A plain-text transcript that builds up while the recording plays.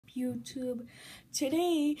YouTube?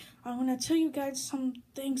 Today I'm gonna tell you guys some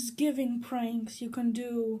Thanksgiving pranks you can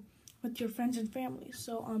do with your friends and family.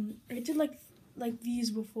 So I did like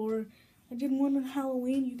these before. I did one on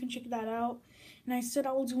Halloween, you can check that out. And I said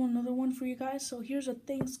I will do another one for you guys. So here's a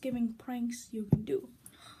Thanksgiving pranks you can do.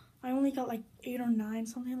 I only got like 8 or 9,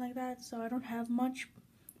 something like that, so I don't have much,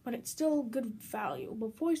 but it's still good value.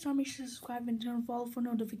 Before you start, make sure to subscribe and turn on follow for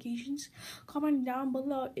notifications. Comment down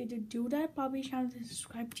below if you do that. Probably channel to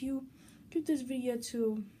subscribe to you. Give this video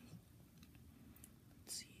to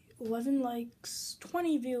 11 likes,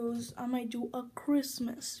 20 views. I might do a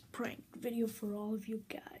Christmas prank video for all of you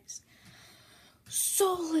guys.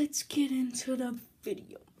 So let's get into the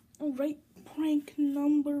video. Alright, prank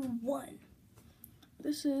number 1.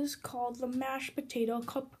 This is called the mashed potato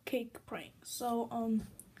cupcake prank. So,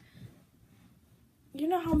 you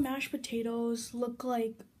know how mashed potatoes look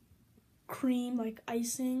like cream, like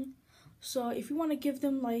icing? So if you want to give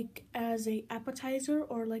them like as a appetizer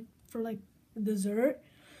or like for like dessert,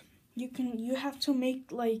 you have to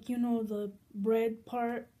make like, you know, the bread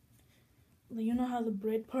part. You know how the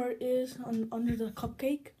bread part is under the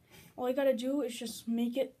cupcake? All you gotta do is just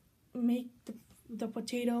make the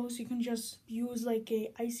potatoes. You can just use like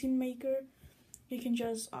a icing maker. You can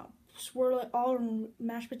just swirl it all,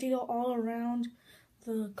 mashed potato all around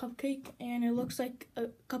the cupcake, and it looks like a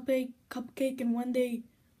cupcake. And when they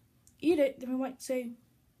eat it, they might say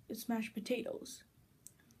it's mashed potatoes.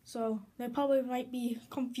 So they probably might be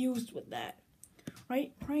confused with that,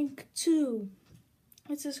 right? Prank 2.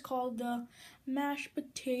 This is called the mashed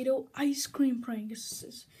potato ice cream prank.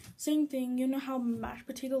 It's same thing. You know how mashed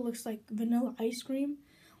potato looks like vanilla ice cream?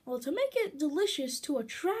 Well, to make it delicious, to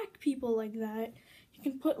attract people like that, you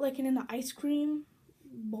can put like in an ice cream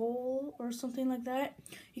bowl or something like that.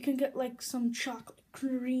 You can get like some chocolate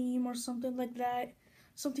cream or something like that.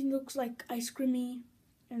 Something that looks like ice creamy,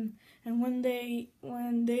 and when they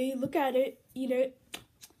look at it, eat it,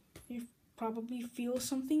 you probably feel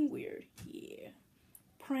something weird. Yeah.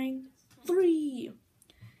 Prank 3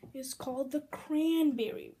 is called the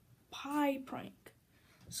cranberry pie prank.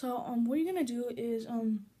 So what you're gonna do is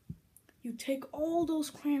you take all those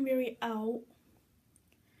cranberry out,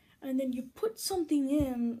 and then you put something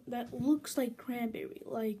in that looks like cranberry.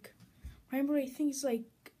 Like cranberry, I think it's like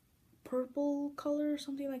purple color or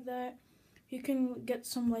something like that. You can get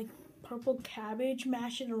some like purple cabbage,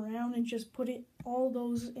 mash it around, and just put all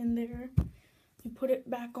those in there. You put it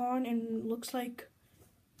back on, and it looks like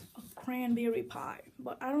a cranberry pie,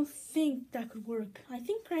 but I don't think that could work. I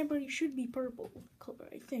think cranberry should be purple color,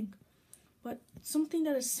 I think, but something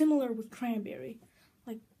that is similar with cranberry,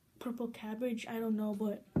 like purple cabbage, I don't know,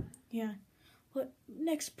 but yeah. But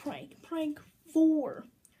next prank 4.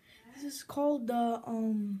 This is called the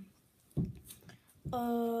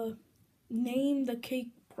name the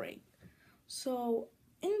cake prank. So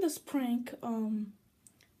in this prank,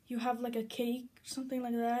 you have like a cake, something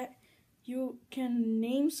like that. You can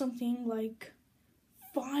name something like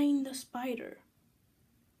find the spider,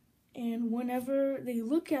 and whenever they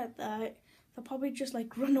look at that, they'll probably just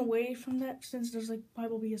like run away from that, since there's like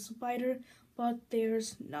probably a spider, but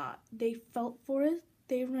there's not. They felt for it,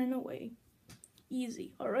 they ran away.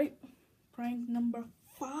 Easy. Alright, prank number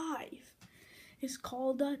 5 is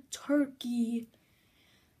called the turkey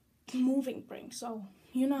moving prank. So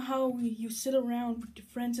you know how you sit around with your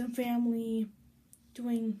friends and family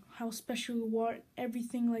doing how special you are,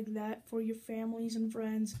 everything like that for your families and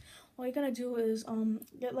friends. All you gotta do is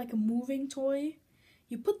get like a moving toy.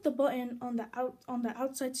 You put the button on the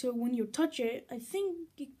outside, so when you touch it, I think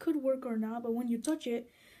it could work or not, but when you touch it,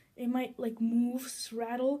 it might like move,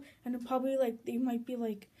 rattle, and it probably like they might be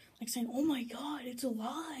like saying, "Oh my God, it's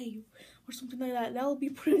alive," or something like that. That'll be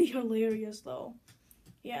pretty hilarious though.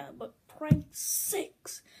 Yeah, but prank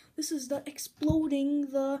 6. This is the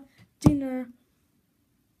exploding the dinner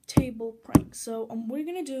table prank. So what you're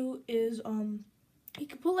gonna do is you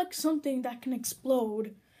can put like something that can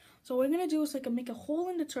explode. So what you're gonna do is like make a hole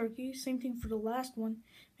in the turkey. Same thing for the last one.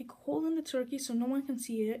 Make a hole in the turkey so no one can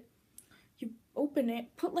see it. You open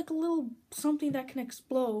it, put like a little something that can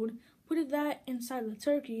explode, put that inside the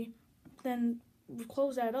turkey, then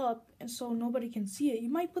close that up, and so nobody can see it. You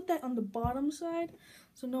might put that on the bottom side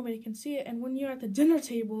so nobody can see it, and when you're at the dinner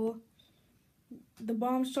table, the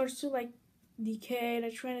bomb starts to like decay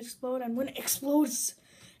and try to explode, and when it explodes,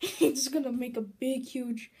 it's gonna make a big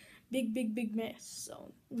mess.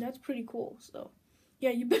 So that's pretty cool. So yeah,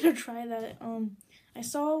 you better try that. I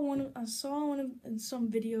saw one in some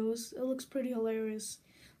videos. It looks pretty hilarious.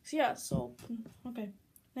 So yeah, okay,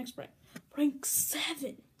 next prank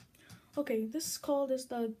 7. Okay, this is called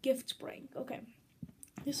the gift prank. Okay,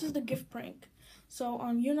 this is the gift prank. So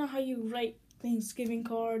you know how you write Thanksgiving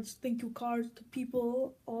cards, thank you cards to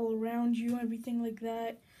people all around you, everything like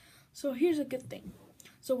that. So here's a good thing.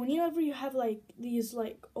 So whenever you have like these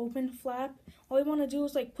like open flap, all you want to do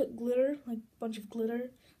is like put glitter, like a bunch of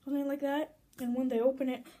glitter, something like that. And when they open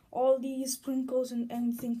it, all these sprinkles and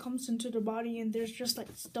anything comes into their body, and they're just like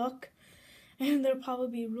stuck, and they'll probably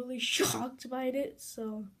be really shocked by it.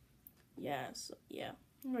 So yeah,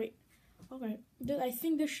 all right. Okay, I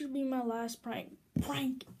think this should be my last prank.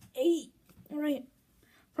 Prank 8. All right,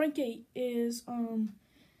 prank 8 is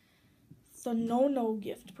the no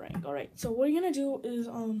gift prank. All right, so what you're gonna do is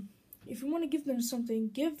if you want to give them something,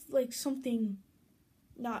 give like something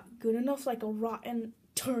not good enough, like a rotten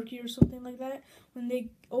turkey or something like that. When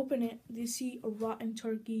they open it, they see a rotten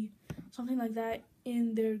turkey, something like that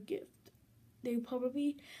in their gift. They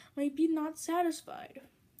probably might be not satisfied.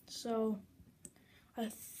 So I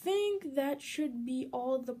think that should be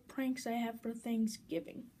all the pranks I have for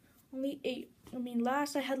Thanksgiving. Only 8. I mean,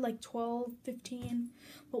 last I had like 12, 15,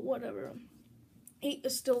 but whatever. 8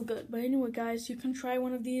 is still good. But anyway, guys, you can try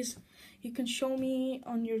one of these. You can show me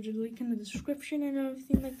on your link in the description and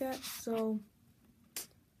everything like that. So,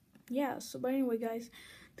 yeah. So, but anyway, guys,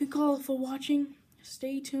 thank you all for watching.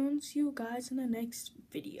 Stay tuned. See you guys in the next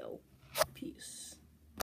video. Peace.